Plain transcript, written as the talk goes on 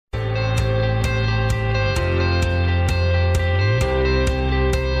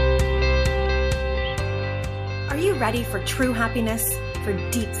ready for true happiness, for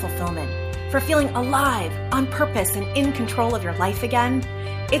deep fulfillment, for feeling alive, on purpose, and in control of your life again?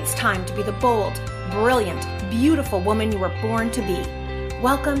 It's time to be the bold, brilliant, beautiful woman you were born to be.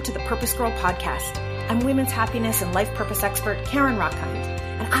 Welcome to the Purpose Girl Podcast. I'm women's happiness and life purpose expert Karen Rockkind,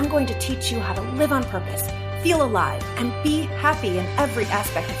 and I'm going to teach you how to live on purpose, feel alive, and be happy in every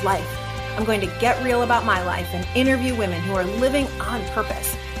aspect of life. I'm going to get real about my life and interview women who are living on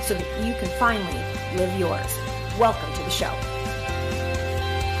purpose so that you can finally live yours. Welcome to the show.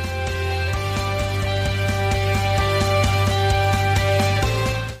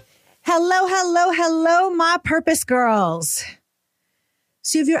 Hello, hello, hello, my purpose girls.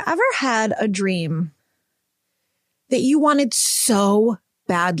 So have you ever had a dream that you wanted so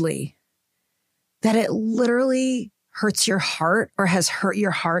badly that it literally hurts your heart or has hurt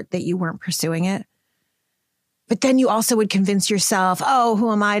your heart that you weren't pursuing it? But then you also would convince yourself, oh,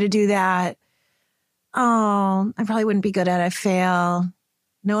 who am I to do that? Oh, I probably wouldn't be good at it. I fail.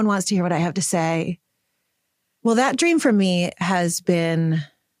 No one wants to hear what I have to say. Well, that dream for me has been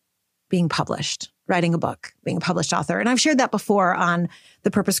being published, writing a book, being a published author. And I've shared that before on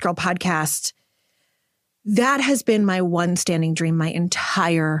the Purpose Girl podcast. That has been my one standing dream my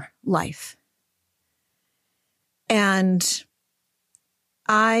entire life. And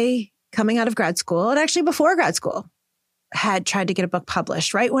I, coming out of grad school, and actually before grad school, had tried to get a book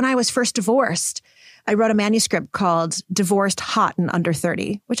published. Right when I was first divorced, I wrote a manuscript called Divorced Hot and Under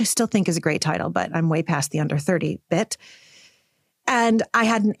 30, which I still think is a great title, but I'm way past the under 30 bit. And I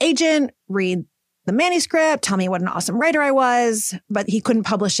had an agent read the manuscript, tell me what an awesome writer I was, but he couldn't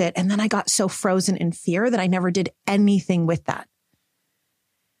publish it. And then I got so frozen in fear that I never did anything with that.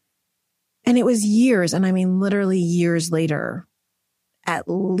 And it was years, and I mean literally years later, at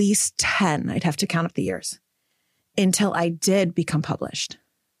least 10, I'd have to count up the years, until I did become published.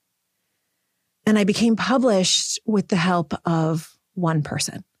 And I became published with the help of one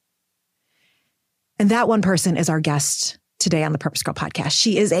person. And that one person is our guest today on the Purpose Girl podcast.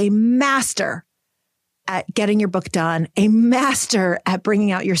 She is a master at getting your book done, a master at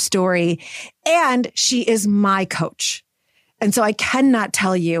bringing out your story, and she is my coach. And so I cannot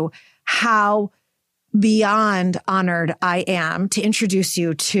tell you how beyond honored I am to introduce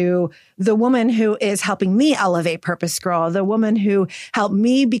you to the woman who is helping me elevate Purpose Girl, the woman who helped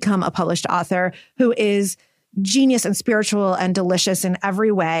me become a published author, who is genius and spiritual and delicious in every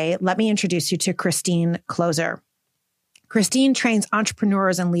way. Let me introduce you to Christine Kloser. Christine trains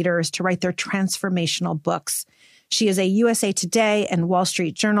entrepreneurs and leaders to write their transformational books. She is a USA Today and Wall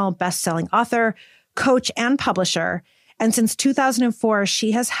Street Journal best-selling author, coach, and publisher. And since 2004,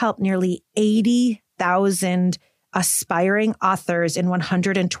 she has helped nearly 80,000 aspiring authors in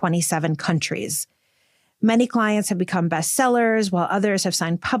 127 countries. Many clients have become bestsellers, while others have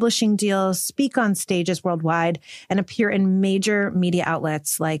signed publishing deals, speak on stages worldwide, and appear in major media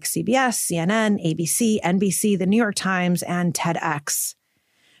outlets like CBS, CNN, ABC, NBC, the New York Times, and TEDx.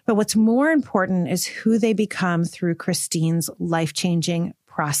 But what's more important is who they become through Christine's life-changing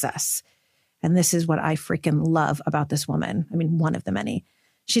process. And this is what I freaking love about this woman. I mean, one of the many.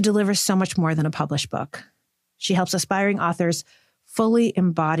 She delivers so much more than a published book. She helps aspiring authors fully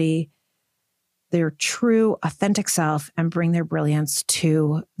embody their true, authentic self and bring their brilliance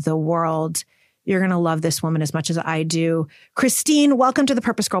to the world. You're going to love this woman as much as I do. Christine, welcome to the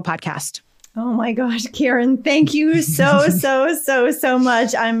Purpose Girl podcast. Oh my gosh, Karen, thank you so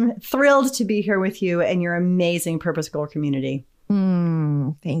much. I'm thrilled to be here with you and your amazing Purpose Girl community.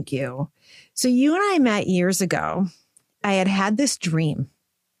 Thank you. So you and I met years ago. I had this dream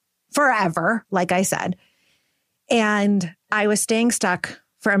forever, like I said, and I was staying stuck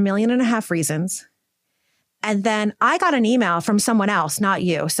for 1.5 million reasons. And then I got an email from someone else, not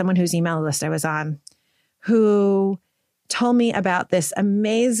you, someone whose email list I was on, who told me about this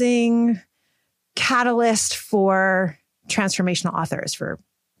amazing catalyst for transformational authors, for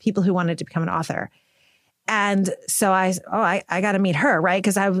people who wanted to become an author. And so I got to meet her, right?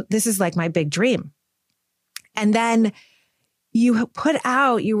 Because this is like my big dream. And then you were putting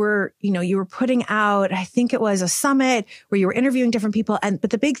out, I think it was a summit where you were interviewing different people.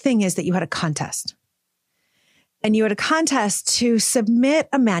 But the big thing is that you had a contest. And you had a contest to submit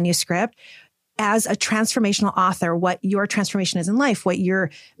a manuscript as a transformational author, what your transformation is in life, what your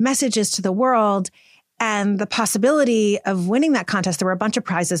message is to the world. And the possibility of winning that contest, there were a bunch of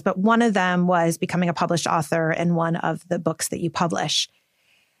prizes, but one of them was becoming a published author in one of the books that you publish.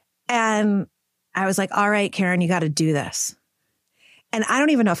 And I was like, all right, Karen, you got to do this. And I don't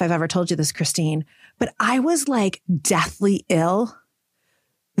even know if I've ever told you this, Christine, but I was like deathly ill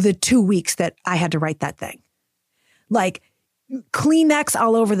the 2 weeks that I had to write that thing. Like Kleenex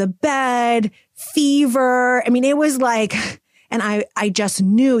all over the bed, fever. I mean, it was like, and I just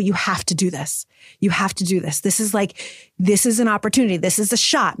knew you have to do this. You have to do this. This is an opportunity. This is a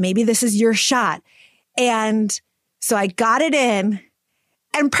shot. Maybe this is your shot. And so I got it in,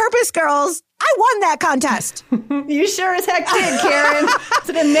 and Purpose Girls, I won that contest. You sure as heck did, Karen. It's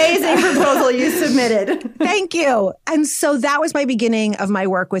an amazing proposal you submitted. Thank you. And so that was my beginning of my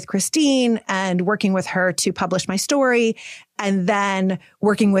work with Christine and working with her to publish my story, and then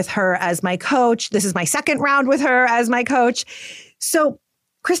working with her as my coach. This is my second round with her as my coach. So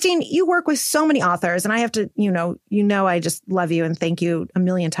Christine, you work with so many authors, and I have to, I just love you and thank you a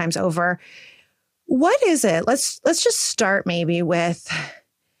million times over. What is it? Let's just start maybe with,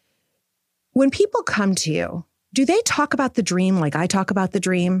 when people come to you, do they talk about the dream like I talk about the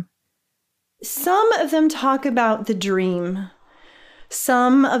dream? Some of them talk about the dream.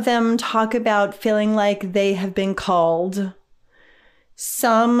 Some of them talk about feeling like they have been called.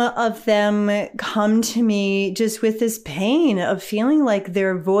 Some of them come to me just with this pain of feeling like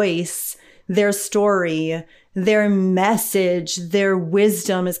their voice, their story, their message, their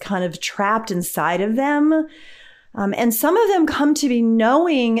wisdom is kind of trapped inside of them. And some of them come to me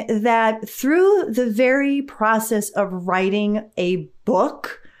knowing that through the very process of writing a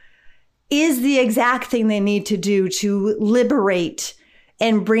book is the exact thing they need to do to liberate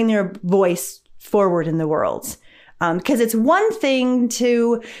and bring their voice forward in the world. Because it's one thing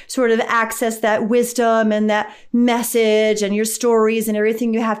to sort of access that wisdom and that message and your stories and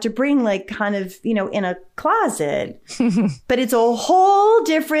everything you have to bring, like kind of, in a closet. But it's a whole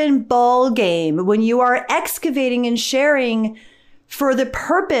different ball game when you are excavating and sharing for the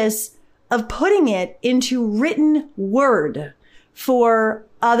purpose of putting it into written word for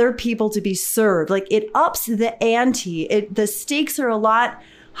other people to be served. Like, it ups the ante. The stakes are a lot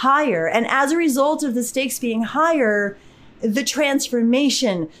higher. And as a result of the stakes being higher, the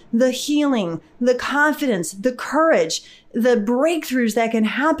transformation, the healing, the confidence, the courage, the breakthroughs that can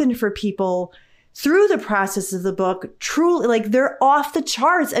happen for people through the process of the book, truly, like, they're off the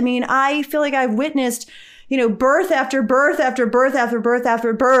charts. I mean, I feel like I've witnessed, birth after birth after birth after birth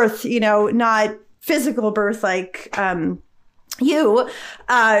after birth, not physical birth like you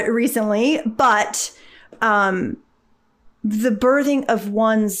recently, but the birthing of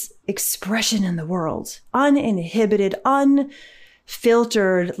one's expression in the world, uninhibited,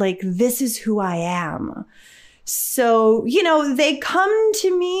 unfiltered, like, this is who I am. So, they come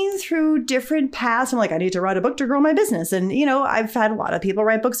to me through different paths. I'm like, I need to write a book to grow my business. And, I've had a lot of people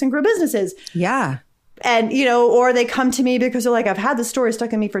write books and grow businesses. Yeah. And, or they come to me because they're like, I've had this story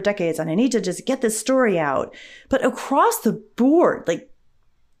stuck in me for decades and I need to just get this story out. But across the board, like,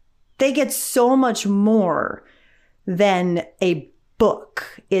 they get so much more than a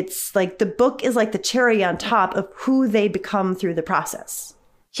book. It's like the book is like the cherry on top of who they become through the process.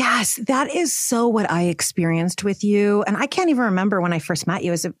 Yes, that is so what I experienced with you. And I can't even remember when I first met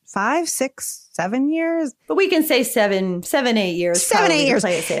you. Is it 5, 6, 7 years? But we can say 7, 8 years. 7, 8 years.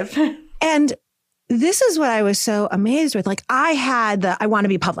 Play it safe. And this is what I was so amazed with. Like, I had I want to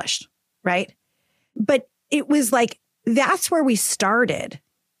be published, right? But it was like, that's where we started.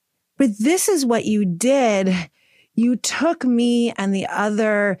 But this is what you did. You took me and the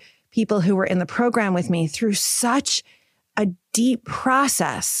other people who were in the program with me through such a deep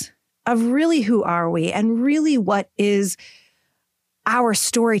process of really who are we and really what is our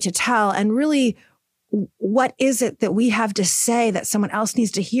story to tell and really what is it that we have to say that someone else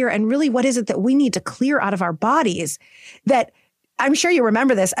needs to hear and really what is it that we need to clear out of our bodies. That I'm sure you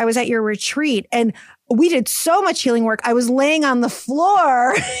remember this. I was at your retreat and we did so much healing work. I was laying on the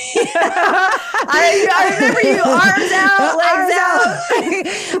floor. I remember you, arms out, legs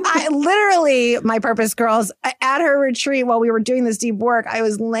out. I literally, my Purpose Girls, at her retreat while we were doing this deep work, I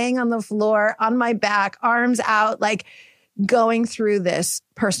was laying on the floor on my back, arms out, like going through this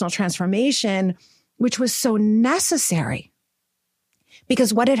personal transformation, which was so necessary.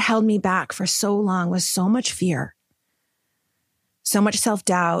 Because what had held me back for so long was so much fear, so much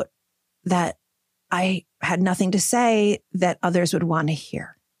self-doubt that I had nothing to say that others would want to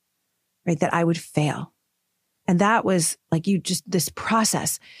hear, right? That I would fail. And that was like this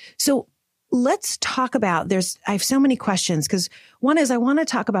process. So let's talk about, I have so many questions because one is I want to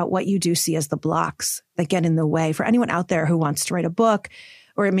talk about what you do see as the blocks that get in the way for anyone out there who wants to write a book,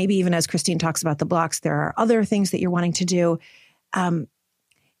 or maybe even as Christine talks about the blocks, there are other things that you're wanting to do.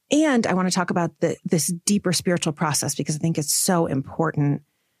 And I want to talk about this deeper spiritual process because I think it's so important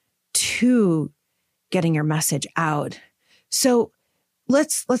to getting your message out. So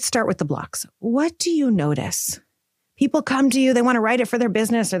let's start with the blocks. What do you notice People come to you, they want to write it for their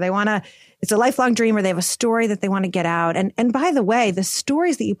business, or it's a lifelong dream, or they have a story that they want to get out. And by the way, the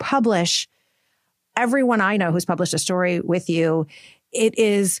stories that you publish, everyone I know who's published a story with you, it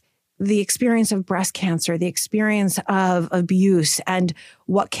is the experience of breast cancer, the experience of abuse, and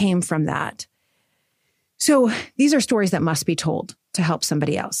what came from that. So these are stories that must be told to help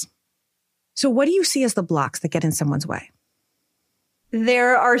somebody else. So what do you see as the blocks that get in someone's way?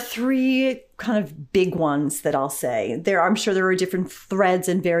 There are three kind of big ones that I'll say. I'm sure there are different threads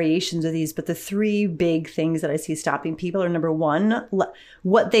and variations of these, but the three big things that I see stopping people are, number one,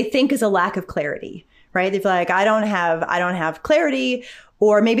 what they think is a lack of clarity, right? They feel like, I don't have clarity,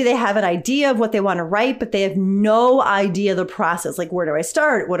 or maybe they have an idea of what they want to write, but they have no idea the process. Like, where do I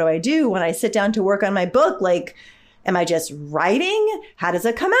start? What do I do when I sit down to work on my book? Like, am I just writing? How does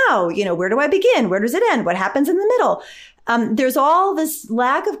it come out? Where do I begin? Where does it end? What happens in the middle? There's all this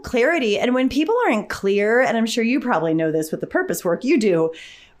lack of clarity. And when people aren't clear, and I'm sure you probably know this with the purpose work you do,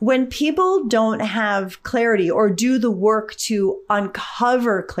 when people don't have clarity or do the work to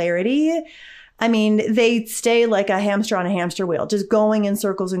uncover clarity, I mean, they stay like a hamster on a hamster wheel, just going in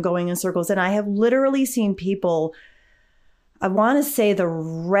circles and going in circles. And I have literally seen people, I want to say the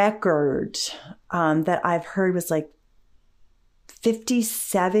record that I've heard was like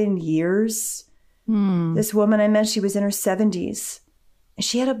 57 years. This woman I met, she was in her 70s. And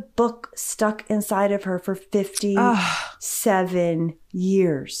she had a book stuck inside of her for 57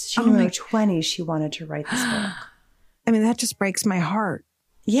 years. She knew in her 20s she wanted to write this book. I mean, that just breaks my heart.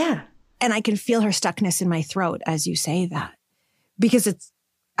 Yeah. And I can feel her stuckness in my throat as you say that. Because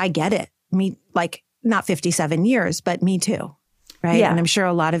I get it. Me, like, not 57 years, but me too. Right? Yeah. And I'm sure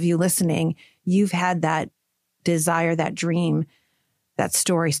a lot of you listening, you've had that desire, that dream, that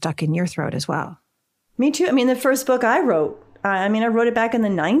story stuck in your throat as well. Me too. I mean, the first book I wrote, I wrote it back in the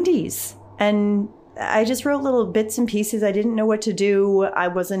 90s. And I just wrote little bits and pieces. I didn't know what to do. I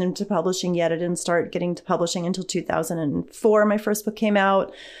wasn't into publishing yet. I didn't start getting to publishing until 2004. My first book came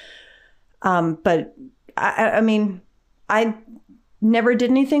out. But I mean, I never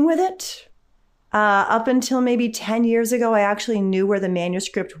did anything with it. Up until maybe 10 years ago, I actually knew where the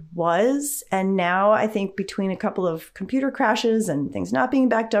manuscript was. And now I think between a couple of computer crashes and things not being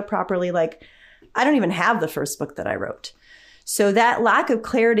backed up properly, like, I don't even have the first book that I wrote. So that lack of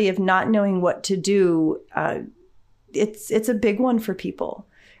clarity of not knowing what to do, it's a big one for people.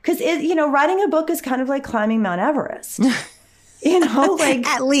 Because, writing a book is kind of like climbing Mount Everest. Like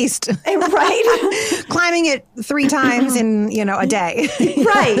at least, right? Climbing it 3 times in, a day.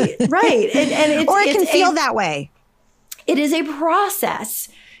 Right. And it can feel that way. It is a process.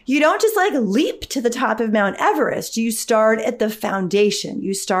 You don't just like leap to the top of Mount Everest. You start at the foundation.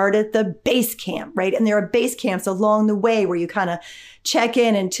 You start at the base camp, right? And there are base camps along the way where you kind of check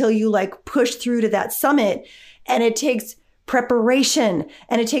in until you like push through to that summit. And it takes preparation,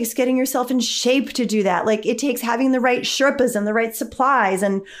 and it takes getting yourself in shape to do that. Like, it takes having the right Sherpas and the right supplies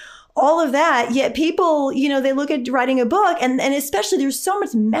and all of that. Yet people, they look at writing a book, and especially there's so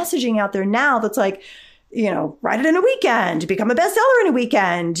much messaging out there now that's like, write it in a weekend, become a bestseller in a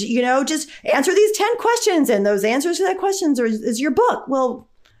weekend, just answer these 10 questions, and those answers to that questions is your book. Well,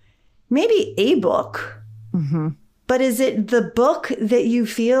 maybe a book, but is it the book that you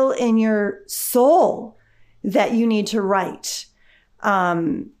feel in your soul that you need to write?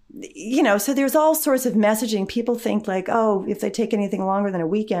 So there's all sorts of messaging. People think like, oh, if they take anything longer than a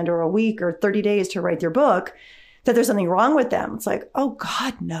weekend or a week or 30 days to write their book, that there's something wrong with them. It's like, oh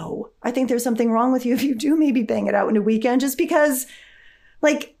God, no. I think there's something wrong with you if you do maybe bang it out in a weekend, just because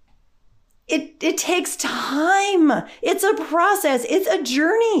like it takes time. It's a process. It's a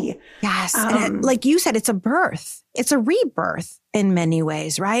journey. Yes. And like you said, it's a birth. It's a rebirth in many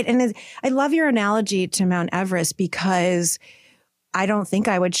ways, right? And I love your analogy to Mount Everest, because I don't think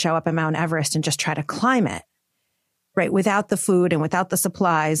I would show up at Mount Everest and just try to climb it, right? Without the food and without the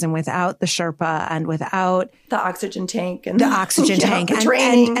supplies and without the Sherpa and without the oxygen tank and the oxygen tank the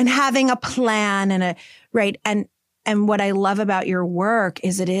training and having a plan and right. And what I love about your work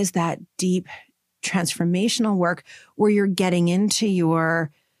is it is that deep transformational work where you're getting into your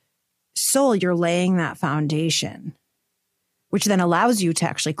soul, you're laying that foundation, which then allows you to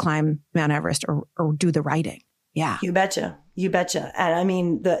actually climb Mount Everest or do the writing. Yeah. You betcha. And I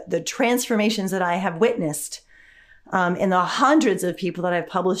mean, the transformations that I have witnessed in the hundreds of people that I've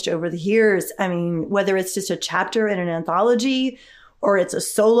published over the years, I mean, whether it's just a chapter in an anthology or it's a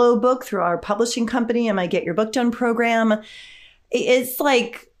solo book through our publishing company and my Get Your Book Done program, it's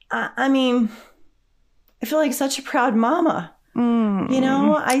like, I feel like such a proud mama.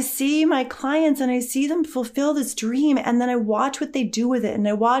 I see my clients and I see them fulfill this dream, and then I watch what they do with it, and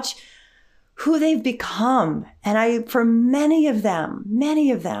I watch who they've become. And for many of them,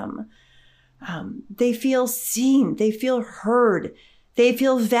 they feel seen, they feel heard, they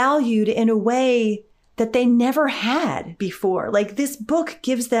feel valued in a way that they never had before. Like this book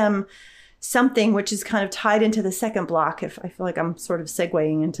gives them something which is kind of tied into the second block. If I feel like I'm sort of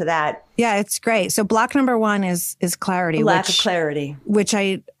segueing into that. Yeah, it's great. So block number one is clarity. Lack of clarity. Which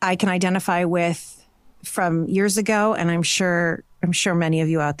I can identify with from years ago. And I'm sure many of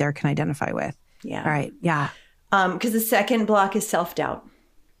you out there can identify with. Yeah. All right. Yeah. Because the second block is self-doubt.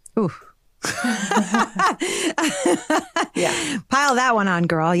 Ooh. Yeah. Pile that one on,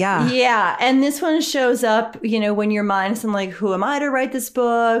 girl. Yeah. Yeah. And this one shows up, when your mind is like, who am I to write this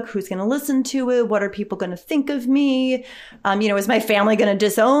book? Who's going to listen to it? What are people going to think of me? Is my family going to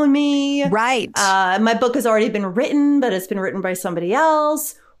disown me? Right. My book has already been written, but it's been written by somebody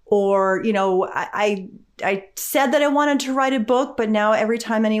else. Or, I said that I wanted to write a book, but now every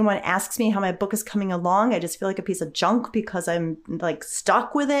time anyone asks me how my book is coming along, I just feel like a piece of junk because I'm like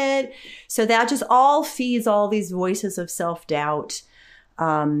stuck with it. So that just all feeds all these voices of self-doubt.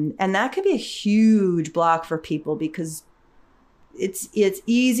 And that could be a huge block for people because it's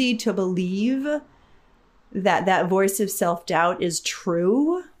easy to believe that voice of self-doubt is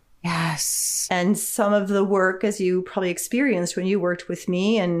true. Yes. And some of the work, as you probably experienced when you worked with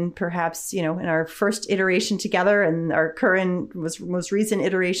me and perhaps, in our first iteration together and our current most recent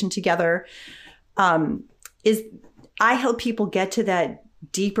iteration together, is I help people get to that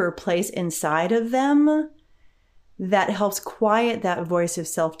deeper place inside of them that helps quiet that voice of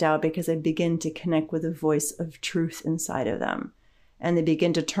self-doubt because they begin to connect with the voice of truth inside of them. And they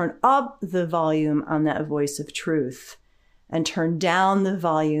begin to turn up the volume on that voice of truth and turn down the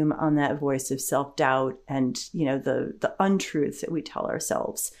volume on that voice of self-doubt and, the untruths that we tell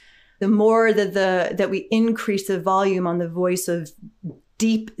ourselves. The more that we increase the volume on the voice of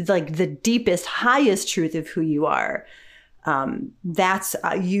the deepest, highest truth of who you are, that's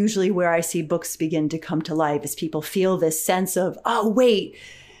usually where I see books begin to come to life, as people feel this sense of, oh, wait,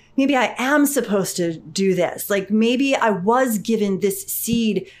 maybe I am supposed to do this. Like maybe I was given this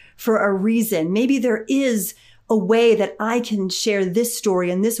seed for a reason. Maybe there is a way that I can share this story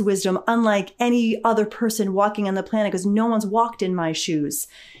and this wisdom unlike any other person walking on the planet because no one's walked in my shoes.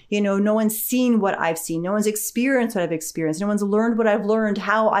 No one's seen what I've seen. No one's experienced what I've experienced. No one's learned what I've learned,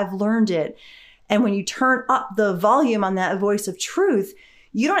 how I've learned it. And when you turn up the volume on that voice of truth,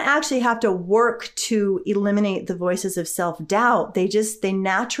 you don't actually have to work to eliminate the voices of self-doubt. They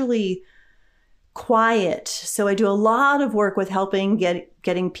naturally quiet. So I do a lot of work with helping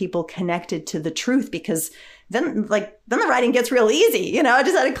getting people connected to the truth because then the writing gets real easy. I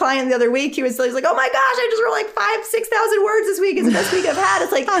just had a client the other week. He was like, oh my gosh, I just wrote like 5,000-6,000 words this week. It's the best week I've had.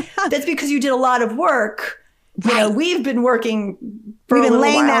 It's like, that's because you did a lot of work. Right. We've been working for a little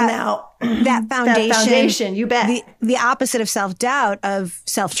while now. That foundation, you bet. The opposite of self-doubt, of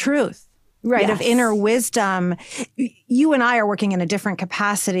self-truth. Right. Yes. Of inner wisdom. You and I are working in a different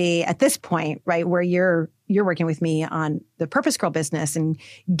capacity at this point, right? Where you're working with me on the Purpose Girl business and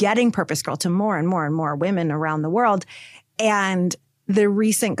getting Purpose Girl to more and more and more women around the world. And the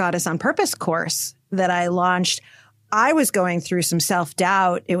recent Goddess on Purpose course that I launched, I was going through some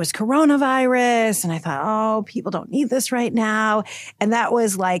self-doubt. It was coronavirus. And I thought, oh, people don't need this right now. And that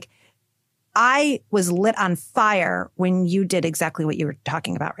was like, I was lit on fire when you did exactly what you were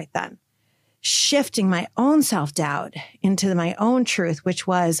talking about right then. Shifting my own self-doubt into my own truth, which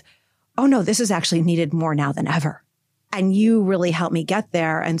was, oh no, this is actually needed more now than ever. And you really helped me get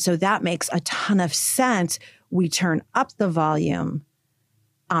there. And so that makes a ton of sense. We turn up the volume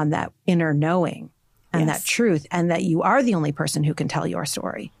on that inner knowing and Yes. that truth, and that you are the only person who can tell your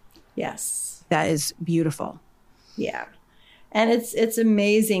story. Yes. That is beautiful. Yeah. And it's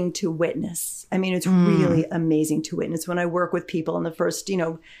amazing to witness. I mean, it's really amazing to witness when I work with people in the first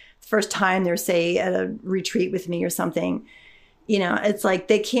time they're, say, at a retreat with me or something, it's like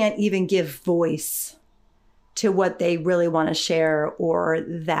they can't even give voice to what they really want to share, or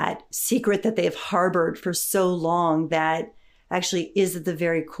that secret that they've harbored for so long that actually is at the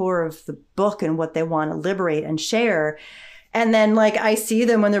very core of the book and what they want to liberate and share. And then I see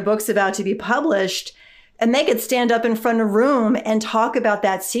them when their book's about to be published, and they could stand up in front of a room and talk about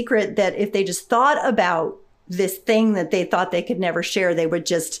that secret that if they just thought about this thing that they thought they could never share, they would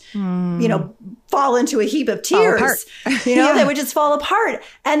just, fall into a heap of tears. Yeah. They would just fall apart.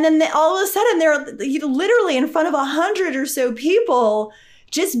 And then all of a sudden they're literally in front of 100 or so people,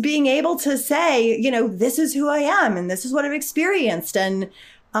 just being able to say, this is who I am and this is what I've experienced. And,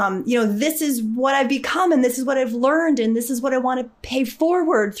 this is what I've become and this is what I've learned and this is what I want to pay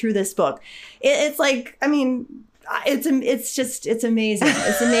forward through this book. It's like, I mean, it's amazing.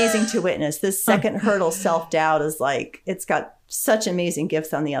 It's amazing to witness. This second hurdle, self-doubt, is like, it's got such amazing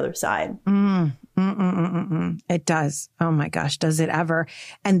gifts on the other side. It does. Oh my gosh. Does it ever?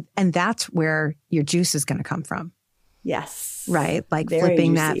 And that's where your juice is going to come from. Yes. Right. Like Very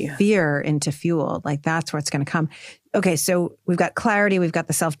flipping juicy. that fear into fuel. Like that's where it's going to come. Okay. So we've got clarity. We've got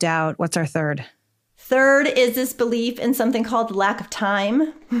the self-doubt. What's our third? Third is this belief in something called the lack of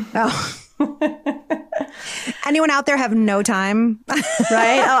time. Oh. Anyone out there have no time?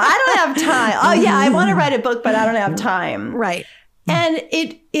 Right? Oh, I don't have time. Oh yeah, I want to write a book, but I don't have time. Right. And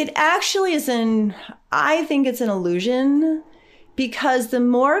it actually is I think it's an illusion, because the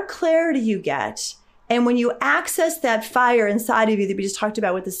more clarity you get, and when you access that fire inside of you that we just talked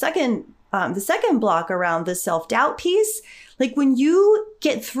about with the second block around the self-doubt piece, like when you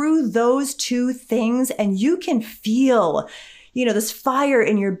get through those two things and you can feel, this fire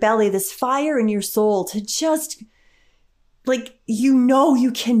in your belly, this fire in your soul to just like,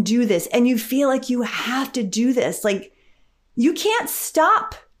 you can do this, and you feel like you have to do this. Like, you can't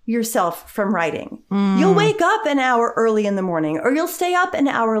stop yourself from writing. You'll wake up an hour early in the morning, or you'll stay up an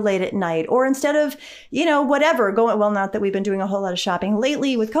hour late at night, or instead of, whatever, not that we've been doing a whole lot of shopping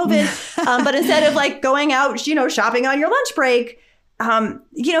lately with COVID, but instead of like going out, shopping on your lunch break,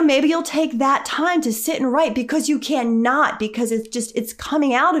 maybe you'll take that time to sit and write, because you cannot, because it's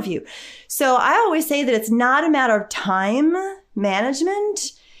coming out of you. So I always say that it's not a matter of time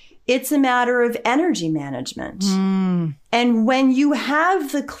management. It's a matter of energy management. And when you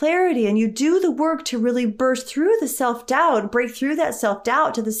have the clarity and you do the work to really burst through the self-doubt, break through that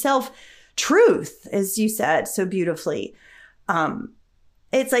self-doubt to the self-truth, as you said so beautifully,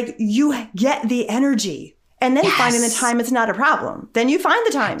 it's like you get the energy. And then finding the time, it's not a problem. Then you find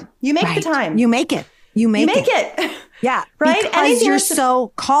the time. You make the time. You make it. You make it. Yeah. Right? Because you're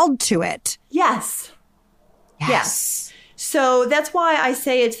so called to it. Yes. So that's why I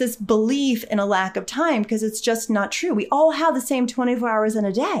say it's this belief in a lack of time, because it's just not true. We all have the same 24 hours in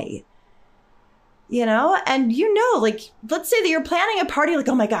a day. And like, let's say that you're planning a party, like,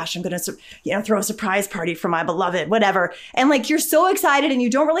 oh my gosh, I'm going to, throw a surprise party for my beloved, whatever. And like, you're so excited and you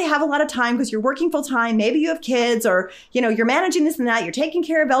don't really have a lot of time because you're working full time. Maybe you have kids, or, you're managing this and that. You're taking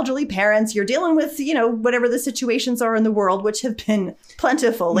care of elderly parents. You're dealing with, whatever the situations are in the world, which have been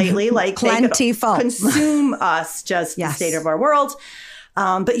plentiful lately. Like plentiful. They could consume us, just the state of our world.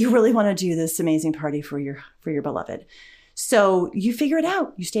 But you really want to do this amazing party for your beloved. So you figure it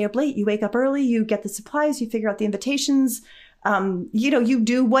out. You stay up late, you wake up early, you get the supplies, you figure out the invitations, you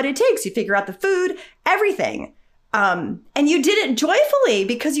do what it takes. You figure out the food, everything. And you did it joyfully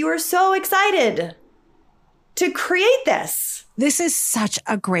because you were so excited to create this. This is such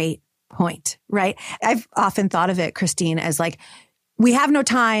a great point, right? I've often thought of it, Christine, as like, we have no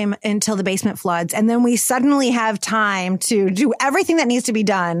time until the basement floods, and then we suddenly have time to do everything that needs to be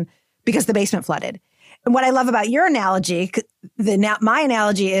done because the basement flooded. And what I love about your analogy, my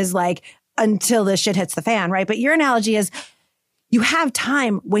analogy is like until the shit hits the fan, right? But your analogy is you have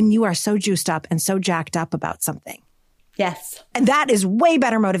time when you are so juiced up and so jacked up about something. Yes. And that is way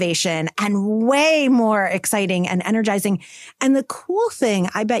better motivation and way more exciting and energizing. And the cool thing,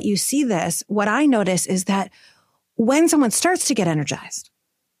 I bet you see this, what I notice is that when someone starts to get energized,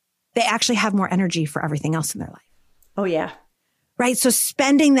 they actually have more energy for everything else in their life. Oh, yeah. Right. So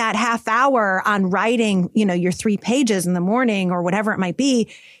spending that half hour on writing, your 3 pages in the morning or whatever it might be.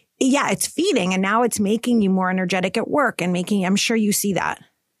 Yeah, it's feeding. And now it's making you more energetic at work and I'm sure you see that.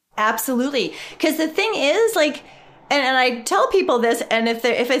 Absolutely. Because the thing is, like, and I tell people this, and if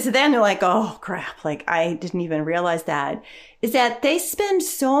it's them, they're like, oh, crap, like I didn't even realize that, is that they spend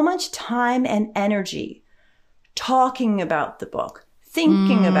so much time and energy talking about the book,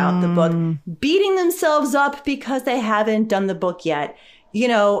 thinking about the book, beating themselves up because they haven't done the book yet.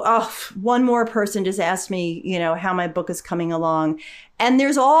 One more person just asked me, how my book is coming along. And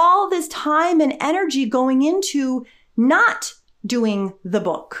there's all this time and energy going into not doing the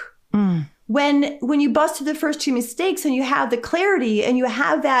book. When you bust through the first 2 mistakes and you have the clarity and you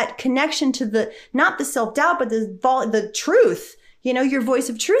have that connection to not the self-doubt, but the truth, your voice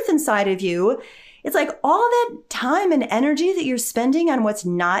of truth inside of you, it's like all that time and energy that you're spending on what's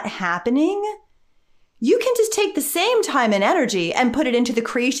not happening, you can just take the same time and energy and put it into the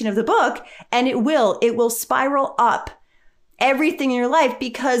creation of the book, and it will spiral up everything in your life,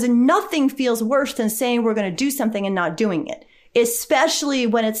 because nothing feels worse than saying we're going to do something and not doing it, especially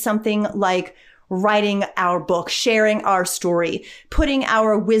when it's something like writing our book, sharing our story, putting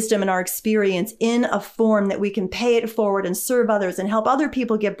our wisdom and our experience in a form that we can pay it forward and serve others and help other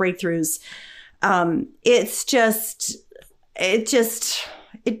people get breakthroughs.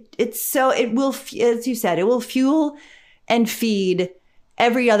 it will, as you said, it will fuel and feed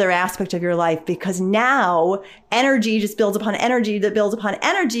every other aspect of your life, because now energy just builds upon energy that builds upon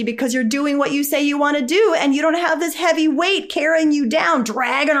energy, because you're doing what you say you want to do, and you don't have this heavy weight carrying you down,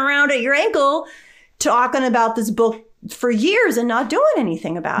 dragging around at your ankle, talking about this book for years and not doing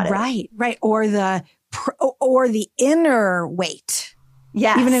anything about it. Right. Or the inner weight.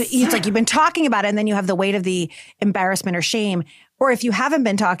 Yes. Even if it's like you've been talking about it and then you have the weight of the embarrassment or shame. Or if you haven't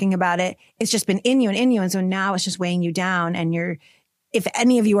been talking about it, it's just been in you. And so now it's just weighing you down. And if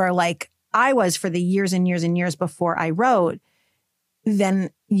any of you are like I was for the years and years and years before I wrote, then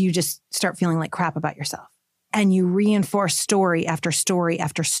you just start feeling like crap about yourself. And you reinforce story after story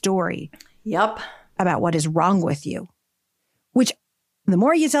after story. Yep. About what is wrong with you, which the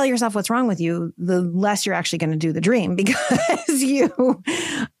more you tell yourself what's wrong with you, the less you're actually going to do the dream, because you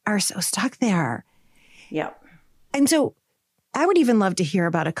are so stuck there. Yep. And so I would even love to hear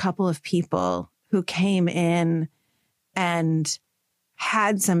about a couple of people who came in and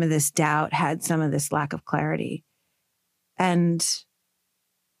had some of this doubt, had some of this lack of clarity, and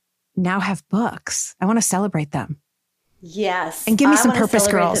now have books. I want to celebrate them. Yes. And give me some purpose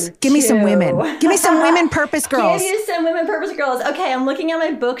girls. Give me some women. Give me some women purpose girls. Give you some women purpose girls. Okay, I'm looking at my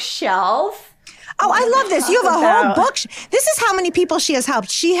bookshelf. Oh, I love this. You have a whole book. This is how many people she has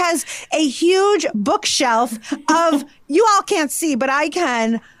helped. She has a huge bookshelf of, you all can't see, but I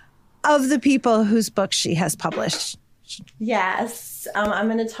can, of the people whose books she has published. Yes. I'm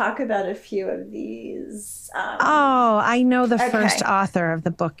going to talk about a few of these. I know the first author of the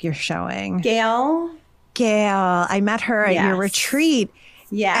book you're showing. Gail, I met her at your retreat.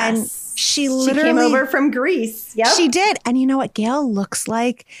 Yes. And she literally came over from Greece. Yep. She did. And you know what Gail looks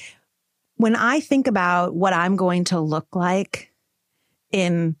like? When I think about what I'm going to look like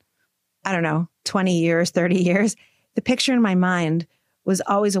in, 20 years, 30 years, the picture in my mind was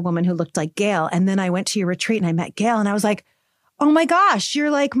always a woman who looked like Gail. And then I went to your retreat and I met Gail and I was like, oh my gosh,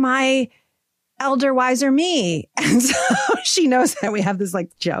 you're like my elder, wiser me. And so she knows that we have this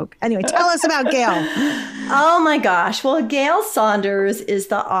like joke. Anyway, tell us about Gail. Oh my gosh. Well, Gail Saunders is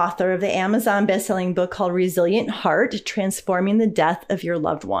the author of the Amazon bestselling book called Resilient Heart, Transforming the Death of Your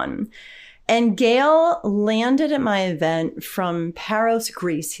Loved One. And Gail landed at my event from Paros,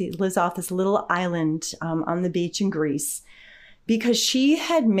 Greece. He lives off this little island on the beach in Greece, because she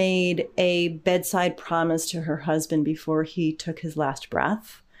had made a bedside promise to her husband before he took his last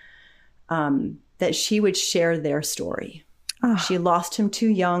breath. That she would share their story. Oh. She lost him too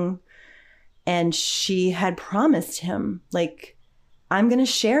young, and she had promised him, like, I'm going to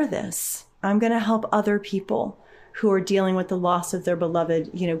share this. I'm going to help other people who are dealing with the loss of their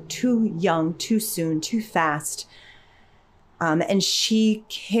beloved, too young, too soon, too fast. And she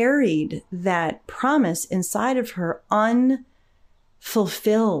carried that promise inside of her unfulfilled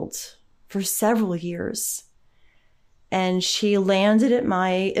for several years. And she landed at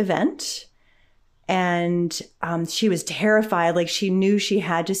my event, and she was terrified. Like, she knew she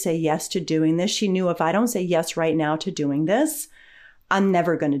had to say yes to doing this. She knew, if I don't say yes right now to doing this, I'm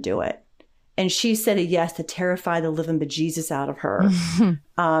never going to do it. And she said a yes that terrified the living bejesus out of her.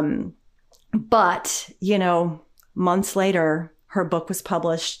 But, months later, her book was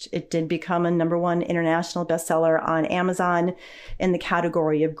published. It did become a #1 international bestseller on Amazon in the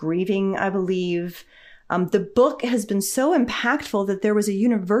category of grieving, I believe. The book has been so impactful that there was a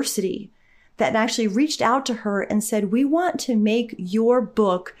university that actually reached out to her and said, we want to make your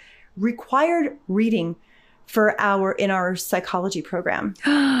book required reading in our psychology program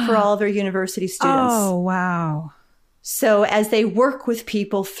for all of their university students. Oh, wow. So as they work with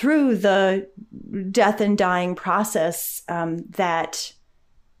people through the death and dying process, that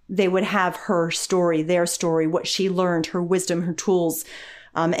they would have her story, their story, what she learned, her wisdom, her tools.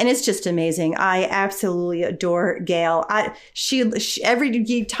 And it's just amazing. I absolutely adore Gail. She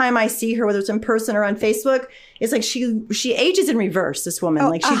every time I see her, whether it's in person or on Facebook, it's like she ages in reverse. This woman,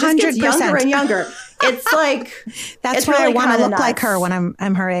 like she 100%. Just gets younger and younger. It's like that's why really I want to look like her when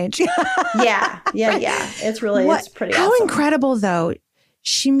I'm her age. Yeah. It's pretty awesome. How incredible, though.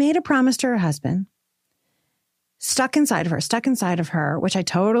 She made a promise to her husband, stuck inside of her, which I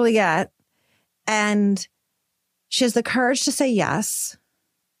totally get, and she has the courage to say yes,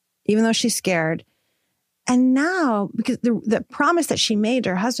 even though she's scared. And now, because the promise that she made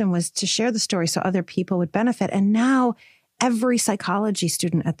to her husband was to share the story so other people would benefit. And now every psychology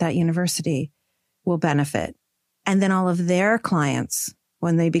student at that university will benefit. And then all of their clients,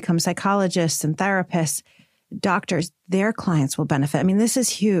 when they become psychologists and therapists, doctors, their clients will benefit. I mean, this is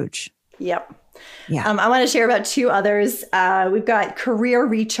huge. Yep. Yeah. I want to share about 2 others. We've got Career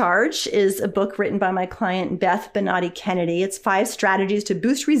Recharge is a book written by my client, Beth Benatti Kennedy. It's 5 strategies to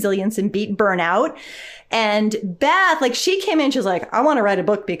boost resilience and beat burnout. And Beth, like, she came in, she was like, I want to write a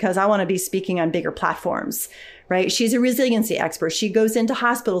book because I want to be speaking on bigger platforms, right? She's a resiliency expert. She goes into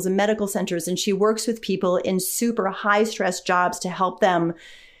hospitals and medical centers and she works with people in super high stress jobs to help them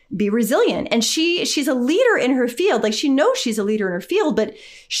be resilient. And she's a leader in her field. Like, she knows she's a leader in her field, but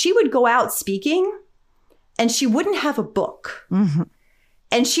she would go out speaking and she wouldn't have a book. Mm-hmm.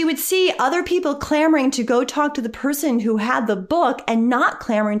 And she would see other people clamoring to go talk to the person who had the book and not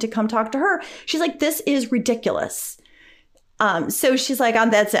clamoring to come talk to her. She's like, this is ridiculous. So she's like,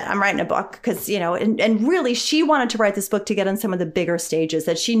 that's it. I'm writing a book because, and really she wanted to write this book to get on some of the bigger stages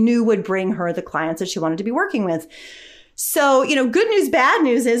that she knew would bring her the clients that she wanted to be working with. So, good news, bad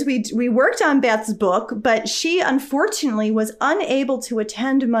news is we worked on Beth's book, but she unfortunately was unable to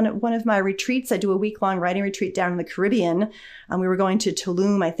attend one of my retreats. I do a week-long writing retreat down in the Caribbean. We were going to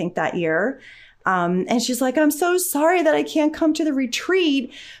Tulum, I think, that year. And she's like, I'm so sorry that I can't come to the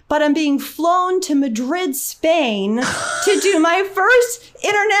retreat, but I'm being flown to Madrid, Spain to do my first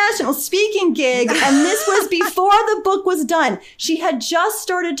international speaking gig. And this was before the book was done. She had just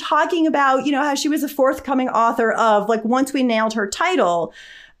started talking about, how she was a forthcoming author of, like, once we nailed her title,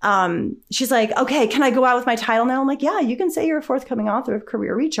 she's like, okay, can I go out with my title now? I'm like, yeah, you can say you're a forthcoming author of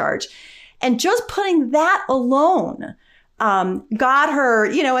Career Recharge. And just putting that alone got her,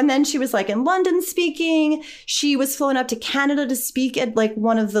 and then she was like in London speaking. She was flown up to Canada to speak at like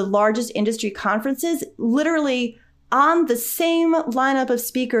one of the largest industry conferences, literally on the same lineup of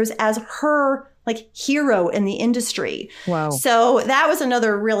speakers as her like hero in the industry. Wow. So that was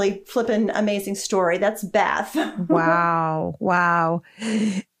another really flippin' amazing story. That's Beth. Wow. Wow.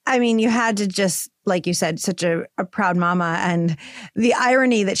 I mean, you had to just, like you said, such a proud mama, and the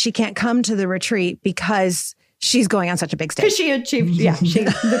irony that she can't come to the retreat because she's going on such a big stage. Because she achieved,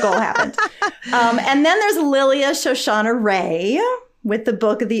 the goal happened. And then there's Lilia Shoshana Ray with the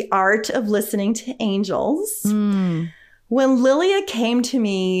book, The Art of Listening to Angels. Mm. When Lilia came to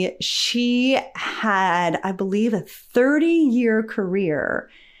me, she had, I believe, a 30-year career,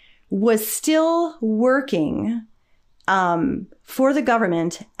 was still working for the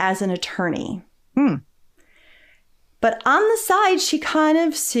government as an attorney. Mm. But on the side, she kind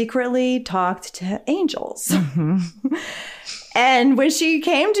of secretly talked to angels. Mm-hmm. And when she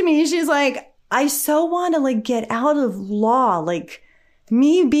came to me, she's like, I so want to like get out of law, like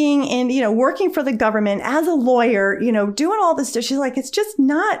me being in, working for the government as a lawyer, doing all this stuff. She's like, it's just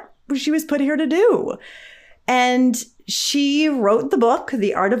not what she was put here to do. And she wrote the book,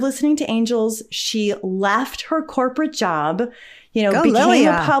 The Art of Listening to Angels. She left her corporate job,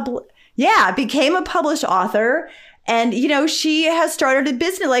 became a published author. And, she has started a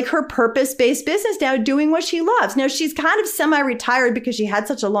business, like her purpose-based business now, doing what she loves. Now, she's kind of semi-retired because she had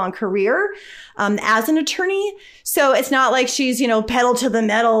such a long career as an attorney. So it's not like she's, pedal to the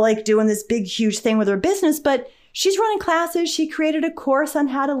metal, like doing this big, huge thing with her business. But she's running classes. She created a course on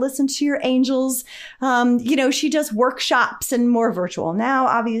how to listen to your angels. She does workshops and more virtual now,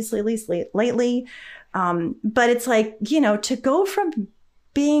 obviously, at least lately. But it's like, to go from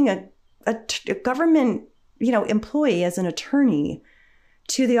being a government employee as an attorney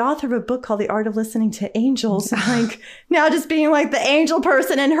to the author of a book called The Art of Listening to Angels, like now just being like the angel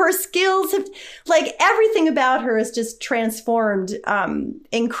person, and her skills have, like, everything about her is just transformed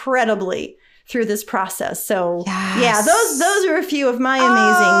incredibly through this process. So yeah, those are a few of my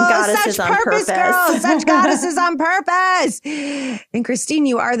amazing goddesses on purpose. Girls, such goddesses on purpose. And Christine,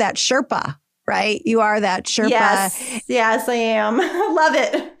 you are that Sherpa, right? You are that Sherpa. Yes, I am. Love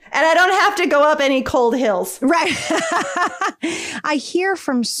it. And I don't have to go up any cold hills. Right. I hear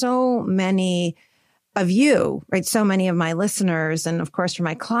from so many of you, right? So many of my listeners, and of course from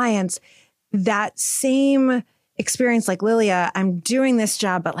my clients, that same experience like Lilia. I'm doing this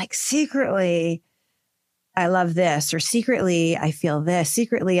job, but like secretly, I love this, or secretly, I feel this.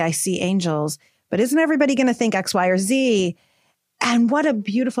 Secretly, I see angels. But isn't everybody going to think X, Y, or Z? And what a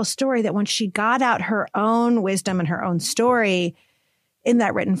beautiful story that when she got out her own wisdom and her own story in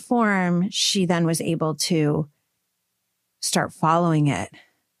that written form, she then was able to start following it.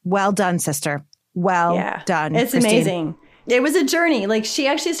 Well done, sister. Well done. It's Christine. Amazing. It was a journey. Like, she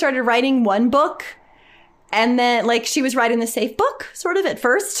actually started writing one book, and then like she was writing the safe book sort of at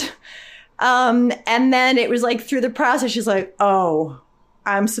first. And then it was like through the process, she's like, oh,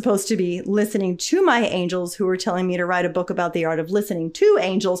 I'm supposed to be listening to my angels who are telling me to write a book about the art of listening to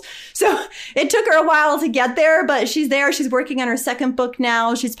angels. So it took her a while to get there, but she's there. She's working on her second book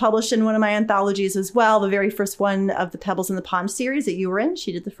now. She's published in one of my anthologies as well, the very first one of the Pebbles in the Pond series that you were in.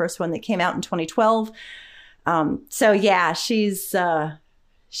 She did the first one that came out in 2012. So yeah, she's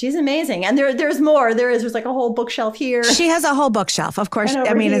amazing. And there's more. There's like a whole bookshelf here. She has a whole bookshelf, of course.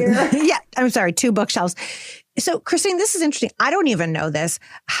 I mean, yeah, I'm sorry, 2 bookshelves. So, Christine, this is interesting. I don't even know this.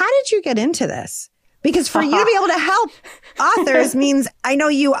 How did you get into this? Because for you to be able to help authors means I know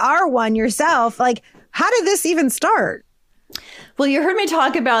you are one yourself. Like, how did this even start? Well, you heard me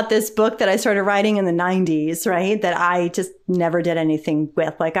talk about this book that I started writing in the 90s, right? That I just never did anything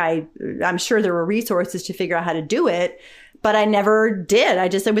with. Like, I'm sure there were resources to figure out how to do it, but I never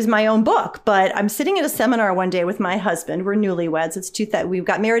did. It was my own book. But I'm sitting at a seminar one day with my husband. We're newlyweds. We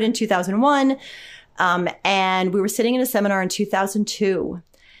got married in 2001. And we were sitting in a seminar in 2002.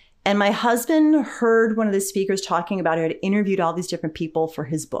 And my husband heard one of the speakers talking about it, had interviewed all these different people for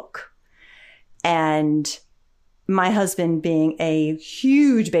his book. And my husband being a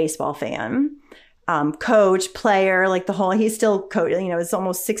huge baseball fan, coach, player, like he's still coaching, it's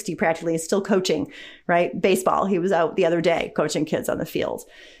almost 60 practically, he's still coaching, right? Baseball. He was out the other day coaching kids on the field.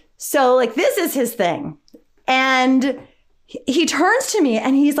 So like, this is his thing. And he turns to me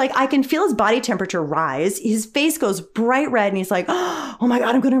and he's like, I can feel his body temperature rise. His face goes bright red. And he's like, oh my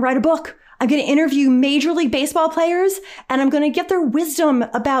God, I'm going to write a book. I'm going to interview Major League Baseball players and I'm going to get their wisdom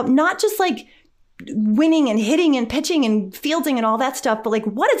about not just like winning and hitting and pitching and fielding and all that stuff, but like,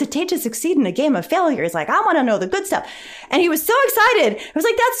 what does it take to succeed in a game of failure? He's like, I want to know the good stuff. And he was so excited. I was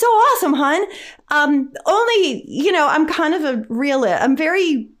like, that's so awesome, hon. I'm kind of a realist. I'm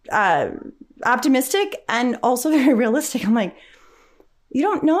very, optimistic and also very realistic. I'm like, you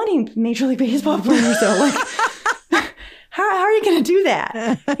don't know any Major League Baseball players though. Like, how are you going to do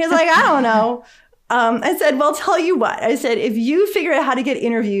that? He's like, I don't know. I said, well, tell you what. I said, if you figure out how to get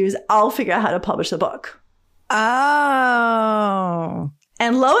interviews, I'll figure out how to publish the book. Oh.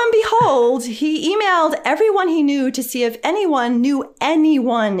 And lo and behold, he emailed everyone he knew to see if anyone knew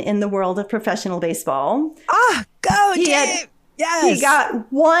anyone in the world of professional baseball. Go, Dave. Yes. He got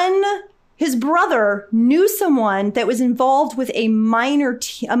one. His brother knew someone that was involved with a minor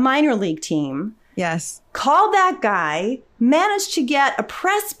league team. Yes. Called that guy, managed to get a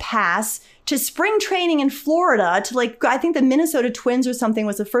press pass to spring training in Florida to I think the Minnesota Twins or something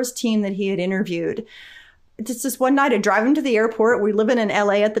was the first team that he had interviewed. It's just one night I drive him to the airport. We live in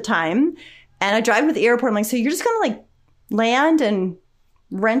LA at the time. And I drive him to the airport. I'm like, so you're just going to land and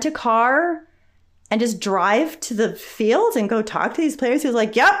rent a car and just drive to the field and go talk to these players? He was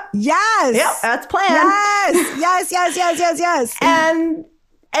like, yep. Yes. Yep, that's plan. Yes. And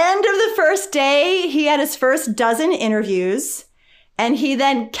end of the first day, he had his first dozen interviews. And he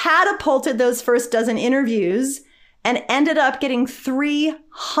then catapulted those first dozen interviews and ended up getting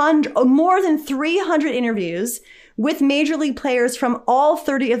more than 300 interviews with major league players from all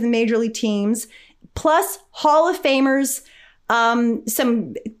 30 of the major league teams, plus Hall of Famers,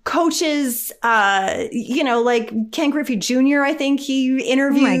 some coaches, like Ken Griffey Jr., I think he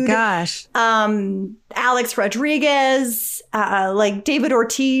interviewed. Oh my gosh. Alex Rodriguez, like David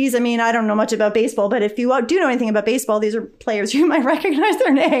Ortiz. I mean, I don't know much about baseball, but if you do know anything about baseball, these are players you might recognize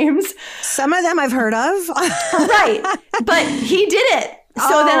their names. Some of them I've heard of. Right. But he did it.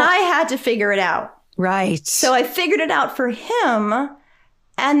 So then I had to figure it out. Right. So I figured it out for him.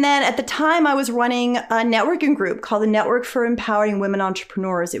 And then at the time, I was running a networking group called the Network for Empowering Women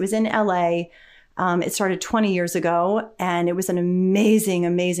Entrepreneurs. It was in LA. It started 20 years ago, and it was an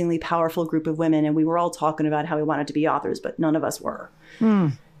amazingly powerful group of women. And we were all talking about how we wanted to be authors, but none of us were.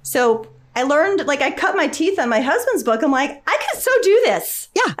 So I learned, I cut my teeth on my husband's book. I'm like, I could so do this.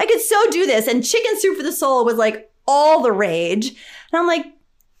 Yeah. I could so do this. And Chicken Soup for the Soul was all the rage. And I'm like,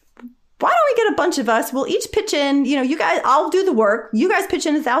 why don't we get a bunch of us? We'll each pitch in, you guys, I'll do the work. You guys pitch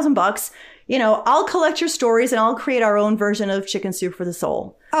in $1,000. I'll collect your stories and I'll create our own version of Chicken Soup for the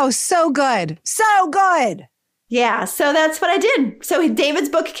Soul. Oh, so good. So good. Yeah. So that's what I did. So David's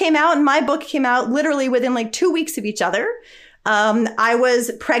book came out and my book came out literally within 2 weeks of each other. I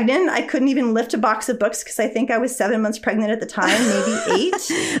was pregnant. I couldn't even lift a box of books because I think I was 7 months pregnant at the time, maybe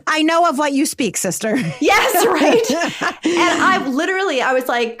 8. I know of what you speak, sister. Yes, right. And I was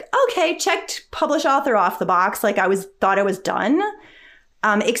like, okay, checked publish author off the box. Thought I was done.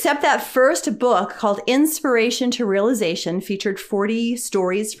 Except that first book called Inspiration to Realization featured 40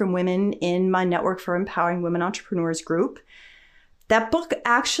 stories from women in my Network for Empowering Women Entrepreneurs group. That book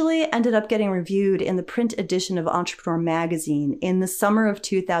actually ended up getting reviewed in the print edition of Entrepreneur Magazine in the summer of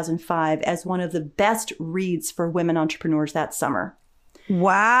 2005 as one of the best reads for women entrepreneurs that summer.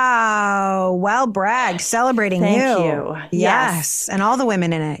 Wow. Well, brag. Celebrating Thank you. you. Yes. And all the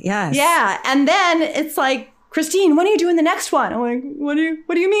women in it. Yes. Yeah. And then it's like, Christine, when are you doing the next one? I'm like, what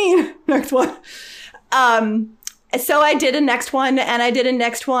do you mean next one? So I did a next one and I did a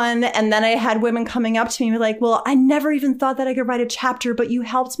next one. And then I had women coming up to me like, well, I never even thought that I could write a chapter, but you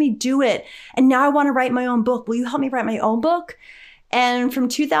helped me do it. And now I want to write my own book. Will you help me write my own book? And from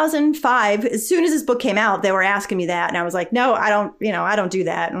 2005, as soon as this book came out, they were asking me that. And I was like, no, I don't do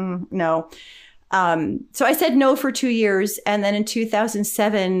that. No. So I said no for 2 years. And then in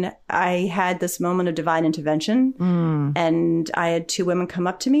 2007, I had this moment of divine intervention. And I had two women come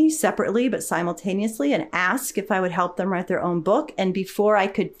up to me separately, but simultaneously, and ask if I would help them write their own book. And before I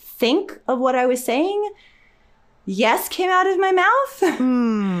could think of what I was saying, yes came out of my mouth.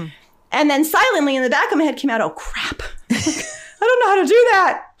 And then silently in the back of my head came out, oh, crap. I don't know how to do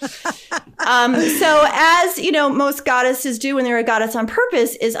that. So as, most goddesses do when they're a goddess on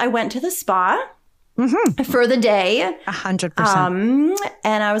purpose, is I went to the spa for the day. 100%.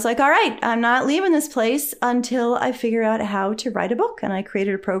 And I was like, all right, I'm not leaving this place until I figure out how to write a book. And I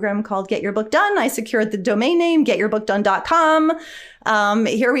created a program called Get Your Book Done. I secured the domain name, getyourbookdone.com.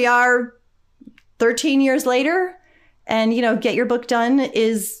 Here we are 13 years later. And, Get Your Book Done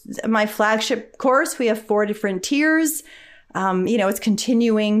is my flagship course. We have 4 different tiers. It's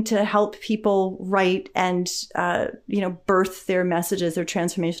continuing to help people write and, birth their messages, their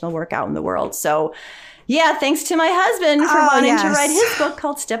transformational work out in the world. So, yeah, thanks to my husband for wanting to write his book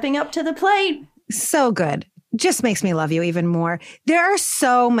called Stepping Up to the Plate. So good. Just makes me love you even more. There are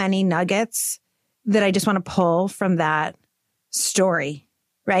so many nuggets that I just want to pull from that story,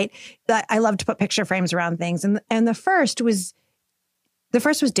 right? That I love to put picture frames around things. And the first was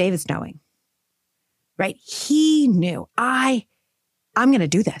David's knowing. Right? He knew I'm going to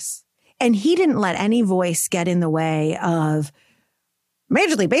do this. And he didn't let any voice get in the way of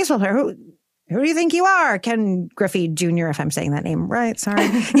Major League Baseball player. Who do you think you are? Ken Griffey Jr., if I'm saying that name right. Sorry.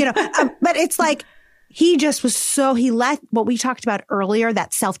 But it's like, he just was he let what we talked about earlier,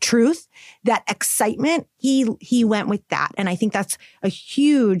 that self-truth, that excitement, he went with that. And I think that's a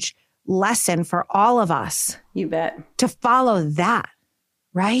huge lesson for all of us. You bet. To follow that.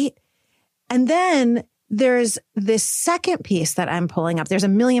 Right? And then there's this second piece that I'm pulling up. There's a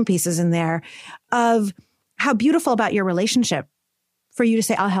million pieces in there of how beautiful about your relationship for you to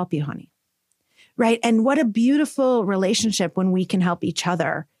say, I'll help you, honey. Right? And what a beautiful relationship when we can help each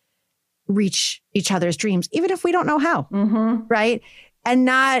other reach each other's dreams, even if we don't know how. Right? And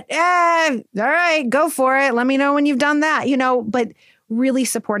not, all right, go for it. Let me know when you've done that, but really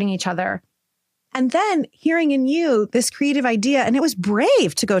supporting each other. And then hearing in you this creative idea, and it was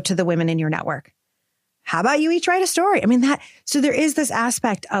brave to go to the women in your network. How about you each write a story? I mean, so there is this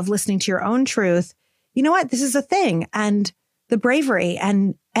aspect of listening to your own truth. You know what? This is a thing. And the bravery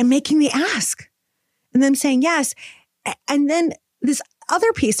and making the ask and them saying yes. And then this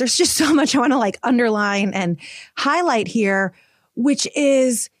other piece, there's just so much I want to underline and highlight here, which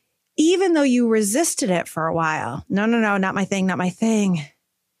is even though you resisted it for a while, no, not my thing.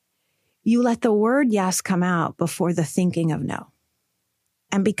 You let the word yes come out before the thinking of no.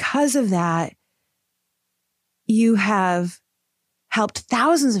 And because of that, you have helped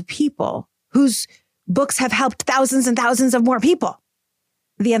thousands of people whose books have helped thousands and thousands of more people.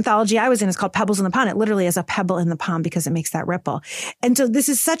 The anthology I was in is called Pebbles in the Pond. It literally is a pebble in the pond because it makes that ripple. And so this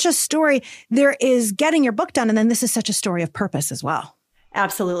is such a story. There is getting your book done. And then this is such a story of purpose as well.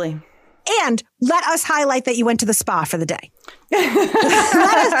 Absolutely. And let us highlight that you went to the spa for the day.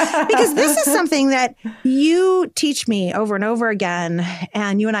 Because this is something that you teach me over and over again.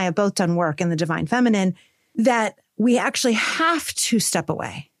 And you and I have both done work in the Divine Feminine that we actually have to step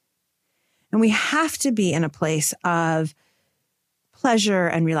away. And we have to be in a place of pleasure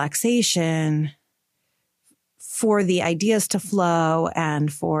and relaxation for the ideas to flow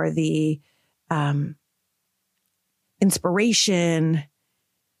and for the inspiration.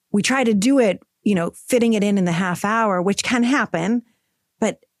 We try to do it, fitting it in the half hour, which can happen.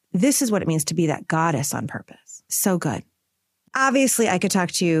 But this is what it means to be that goddess on purpose. So good. Obviously, I could talk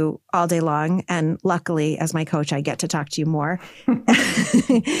to you all day long. And luckily, as my coach, I get to talk to you more.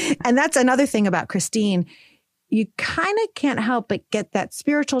 And that's another thing about Christine. You kind of can't help but get that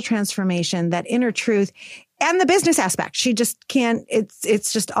spiritual transformation, that inner truth, and the business aspect. She just can't.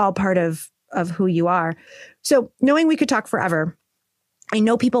 It's just all part of who you are. So knowing we could talk forever, I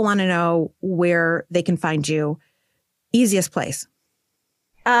know people want to know where they can find you. Easiest place.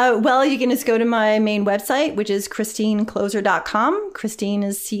 Well, you can just go to my main website, which is KristineKloser.com. Christine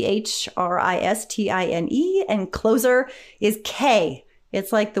is CHRISTINE and Kloser is KLOSER.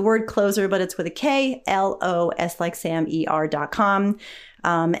 It's like the word Kloser, but it's with a K, LOS like Sam, ER.com.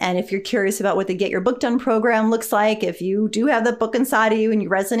 And if you're curious about what the Get Your Book Done program looks like, if you do have that book inside of you and you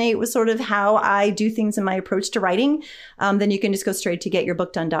resonate with sort of how I do things in my approach to writing, then you can just go straight to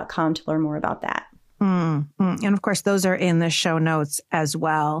getyourbookdone.com to learn more about that. And of course, those are in the show notes as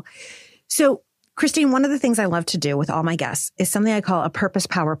well. So, Christine, one of the things I love to do with all my guests is something I call a purpose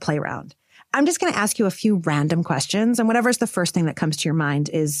power play round. I'm just going to ask you a few random questions, and whatever's the first thing that comes to your mind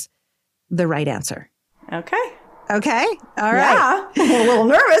is the right answer. Okay. Okay. All right. Yeah. I'm a little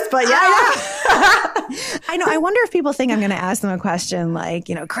nervous, but yeah. I know. I wonder if people think I'm going to ask them a question like,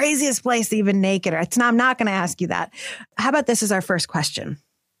 craziest place to even naked. I'm not going to ask you that. How about this as our first question?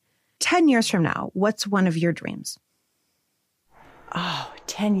 10 years from now, what's one of your dreams?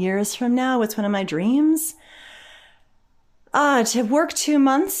 10 years from now, what's one of my dreams? To work 2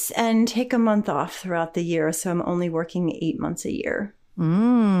 months and take a month off throughout the year. So I'm only working 8 months a year.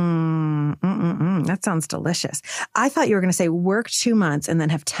 That sounds delicious. I thought you were going to say work 2 months and then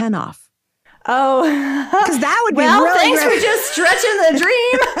have 10 off. Oh, because that would be well, really thanks great. for just stretching the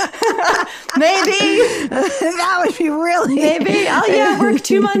dream. Maybe. That would be really. Maybe. Work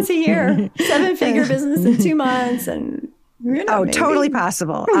 2 months a year, 7-figure business in 2 months. And maybe. Totally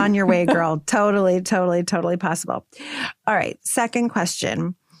possible. On your way, girl. Totally possible. All right. Second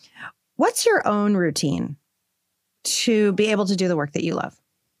question. What's your own routine to be able to do the work that you love?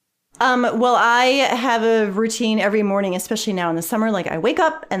 Well, I have a routine every morning, especially now in the summer. Like I wake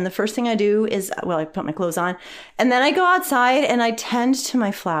up and the first thing I do is, I put my clothes on and then I go outside and I tend to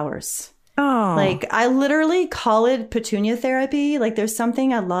my flowers. Oh, like I literally call it petunia therapy. Like there's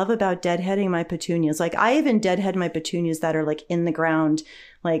something I love about deadheading my petunias. Like I even deadhead my petunias that are like in the ground,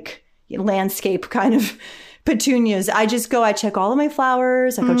 like landscape kind of petunias. I check all of my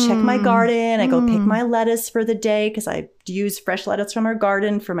flowers. I go check my garden. I go pick my lettuce for the day because I use fresh lettuce from our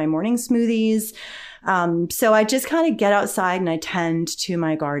garden for my morning smoothies. So I just kind of get outside and I tend to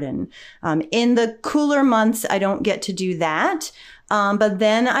my garden. In the cooler months, I don't get to do that. But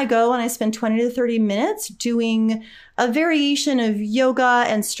then I go and I spend 20 to 30 minutes doing a variation of yoga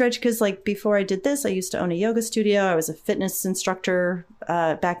and stretch. Because like before I did this, I used to own a yoga studio. I was a fitness instructor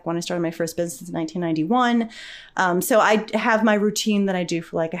back when I started my first business in 1991. So I have my routine that I do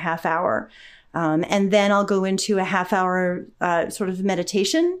for like a half hour. And then I'll go into a half hour sort of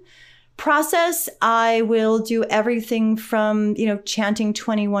meditation process. I will do everything from, chanting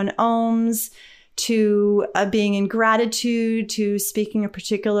 21 ohms to being in gratitude, to speaking a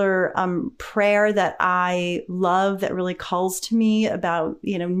particular prayer that I love that really calls to me about,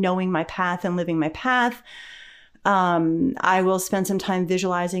 knowing my path and living my path. I will spend some time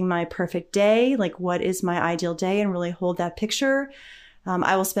visualizing my perfect day, like what is my ideal day, and really hold that picture.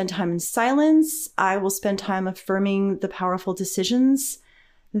 I will spend time in silence. I will spend time affirming the powerful decisions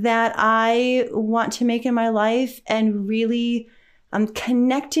that I want to make in my life and really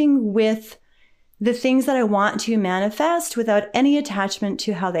connecting with the things that I want to manifest without any attachment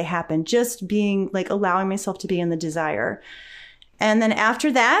to how they happen, just being like allowing myself to be in the desire. And then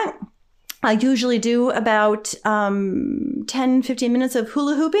after that, I usually do about 10, 15 minutes of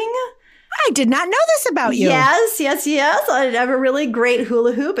hula hooping. I did not know this about you. Yes. I have a really great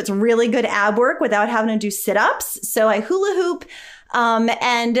hula hoop. It's really good ab work without having to do sit-ups. So I hula hoop.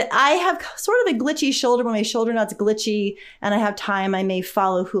 And I have sort of a glitchy shoulder. When my shoulder knot's glitchy and I have time, I may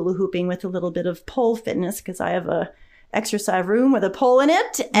follow hula hooping with a little bit of pole fitness because I have a exercise room with a pole in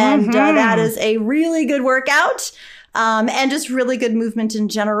it. And that is a really good workout. And just really good movement in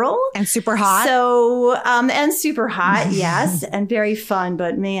general. And super hot. So, and super hot. Yes. And very fun,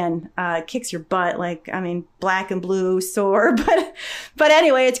 but man, it kicks your butt. Like, black and blue sore, but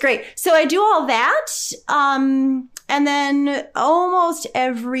anyway, it's great. So I do all that. And then almost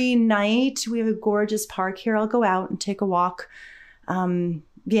every night we have a gorgeous park here. I'll go out and take a walk, around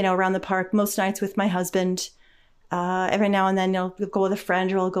the park, most nights with my husband. Every now and then I'll go with a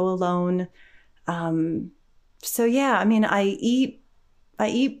friend or I'll go alone. So yeah, I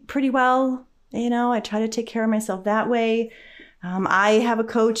eat pretty well. I try to take care of myself that way. I have a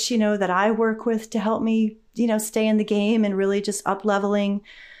coach, that I work with to help me, stay in the game and really just up leveling.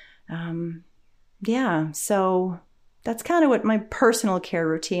 So that's kind of what my personal care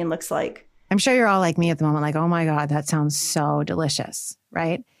routine looks like. I'm sure you're all like me at the moment, like, oh my God, that sounds so delicious,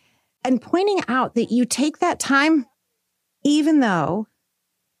 right? And pointing out that you take that time, even though,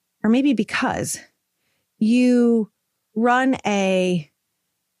 or maybe because you run a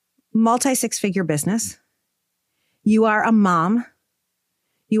multi-six-figure business, you are a mom,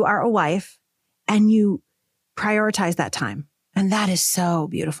 you are a wife, and you prioritize that time. And that is so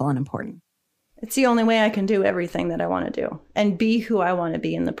beautiful and important. It's the only way I can do everything that I want to do and be who I want to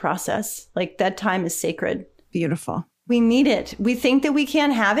be in the process. Like, that time is sacred. Beautiful. We need it. We think that we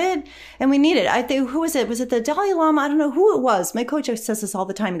can't have it, and we need it. I think, who was it? Was it the Dalai Lama? I don't know who it was. My coach says this all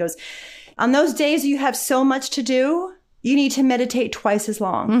the time. He goes, on those days you have so much to do, you need to meditate twice as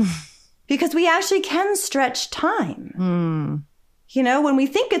long. Because we actually can stretch time. You know, when we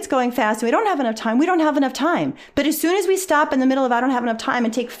think it's going fast and we don't have enough time, we don't have enough time. But as soon as we stop in the middle of I don't have enough time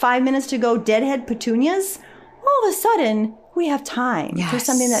and take 5 minutes to go deadhead petunias, all of a sudden we have time for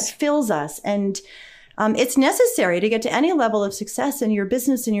something that fills us. And it's necessary to get to any level of success in your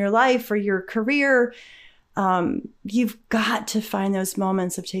business, in your life, or your career. You've got to find those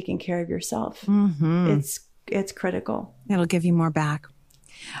moments of taking care of yourself. It's critical. It'll give you more back.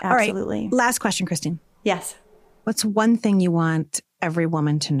 Absolutely. All right. Last question, Christine. Yes. What's one thing you want every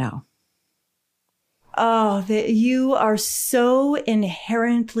woman to know? Oh, that you are so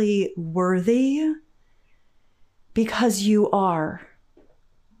inherently worthy because you are.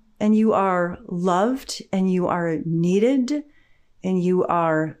 And you are loved, and you are needed, and you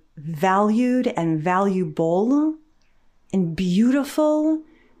are valued and valuable and beautiful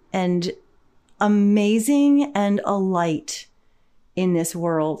and amazing and a light in this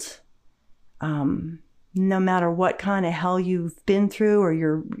world. No matter what kind of hell you've been through or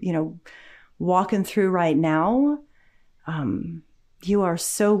you're, walking through right now, you are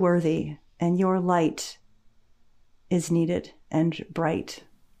so worthy, and your light is needed and bright.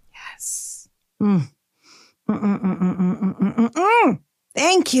 Yes.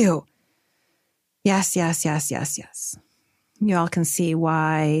 Thank you. Yes, yes, yes, yes, yes. You all can see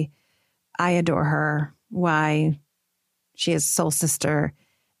why I adore her, why she is soul sister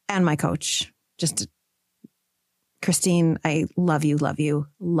and my coach. Christine, I love you, love you,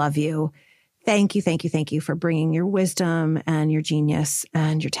 love you. Thank you, thank you, thank you for bringing your wisdom and your genius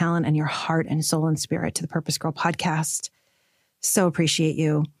and your talent and your heart and soul and spirit to the Purpose Girl podcast. So appreciate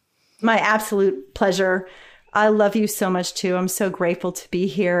you. My absolute pleasure. I love you so much too. I'm so grateful to be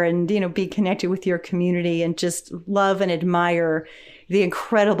here and, be connected with your community, and just love and admire the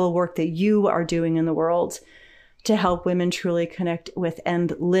incredible work that you are doing in the world to help women truly connect with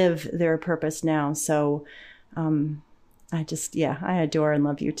and live their purpose now. So, I adore and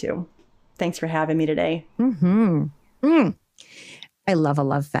love you too. Thanks for having me today. I love a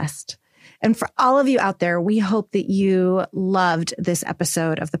love fest. And for all of you out there, we hope that you loved this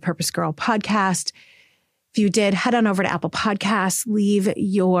episode of the Purpose Girl podcast. If you did, head on over to Apple Podcasts, leave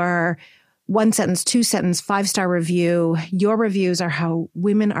your 1-sentence, 2-sentence, 5-star review. Your reviews are how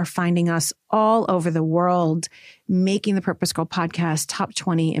women are finding us all over the world, making the Purpose Girl podcast top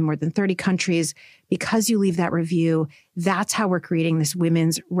 20 in more than 30 countries. Because you leave that review, that's how we're creating this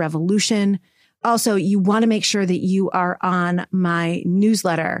women's revolution. Also, you want to make sure that you are on my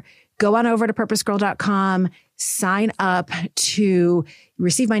newsletter. Go on over to purposegirl.com, sign up to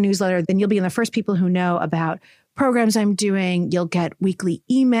receive my newsletter. Then you'll be in the first people who know about programs I'm doing. You'll get weekly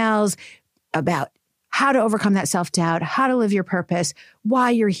emails about how to overcome that self-doubt, how to live your purpose,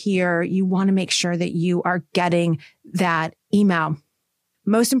 why you're here. You want to make sure that you are getting that email.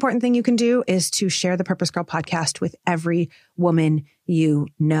 Most important thing you can do is to share the Purpose Girl podcast with every woman you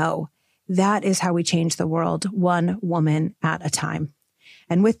know. That is how we change the world, one woman at a time.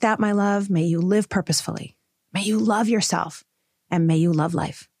 And with that, my love, may you live purposefully. May you love yourself, and may you love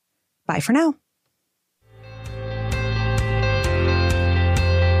life. Bye for now.